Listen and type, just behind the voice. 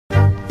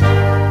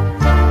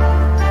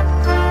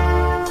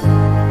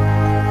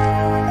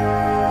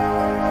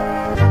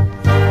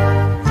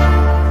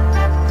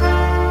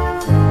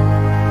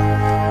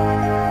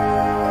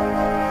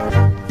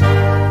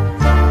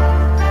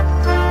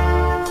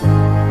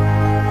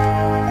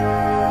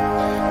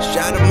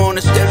Shot him on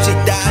the steps, he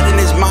died in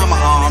his mama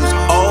arms.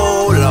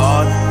 Oh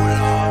Lord,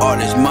 all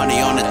this money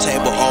on the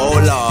table. Oh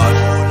Lord,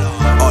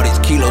 all these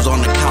kilos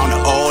on the counter.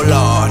 Oh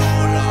Lord,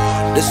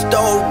 the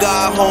stove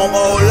got home.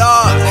 Oh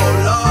Lord,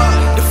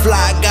 the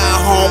fly got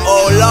home.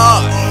 Oh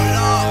Lord,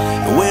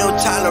 and we don't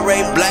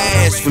tolerate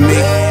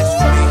blasphemy.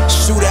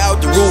 Shoot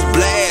out the roof,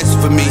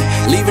 blasphemy.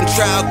 Leaving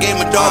trial, gave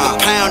my dog a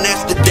pound.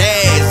 That's the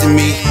dads in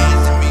me.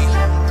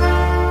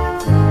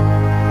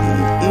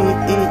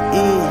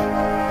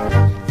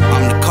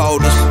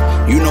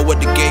 You know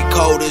what the gate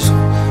code is.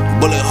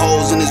 Bullet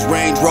holes in his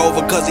Range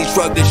Rover cause he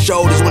shrugged his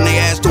shoulders when they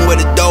asked him where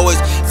the dough is.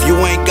 If you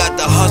ain't got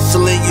the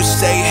hustling, you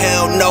say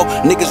hell no.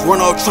 Niggas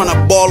run off tryna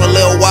ball a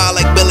little while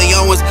like Billy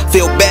Owens.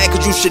 Feel bad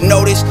cause you should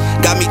know this.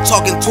 Got me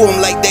talking to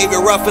him like David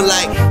Ruffin,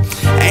 like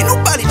ain't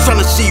nobody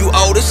tryna see you,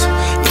 Otis.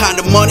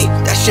 Kinda money,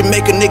 that shit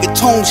make a nigga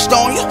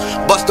tombstone you.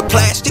 Bust the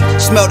plastic,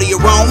 smell the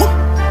aroma.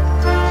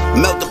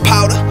 Melt the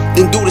powder,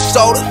 then do the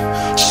soda.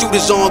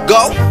 Shooters on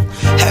go.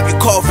 Have you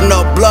coughing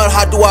up blood?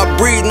 How do I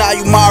breathe? Now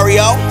you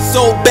Mario.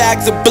 Sold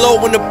bags of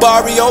blow in the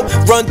barrio.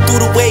 Run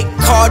through the weight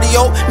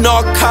cardio.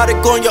 Narcotic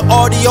on your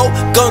audio.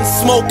 Gun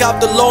smoke out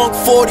the long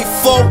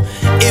 44.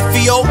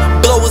 Ifio,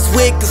 blow his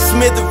wig to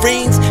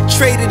smithereens.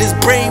 Traded his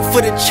brain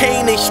for the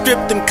chain, they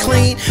stripped him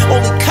clean.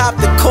 Only cop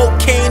the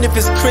cocaine if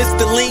it's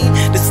crystalline.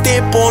 The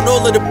stamp on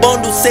all of the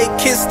bundles say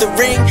kiss the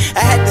ring.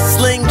 I had to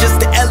sling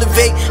just to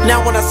elevate.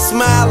 Now when I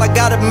smile, I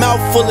got a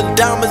mouth full of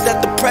diamonds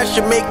that the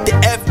pressure make the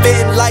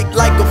FN like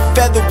a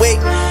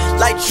featherweight.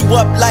 Light you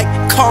up like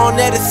Con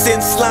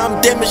Edison, slime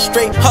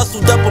demonstrate.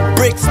 Hustled up a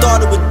brick,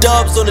 started with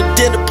dubs on a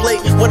dinner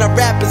plate. When I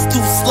rap, it's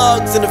 2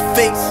 slugs in the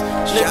face.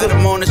 Shot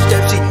him on the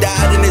steps, he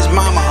died in his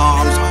mama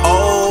arms.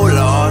 Oh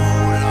Lord,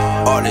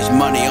 all this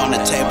money on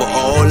the table.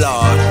 Oh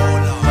Lord,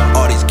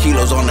 all these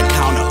kilos on the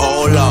counter.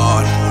 Oh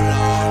Lord,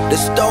 the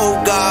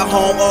stove got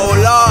home. Oh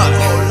Lord,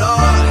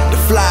 the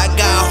fly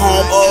got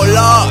home. Oh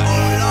Lord,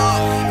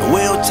 and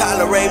we don't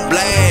tolerate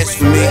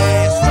blasphemy.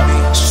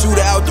 Shoot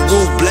out the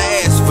roof,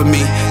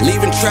 blasphemy.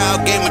 Leaving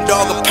trial, gave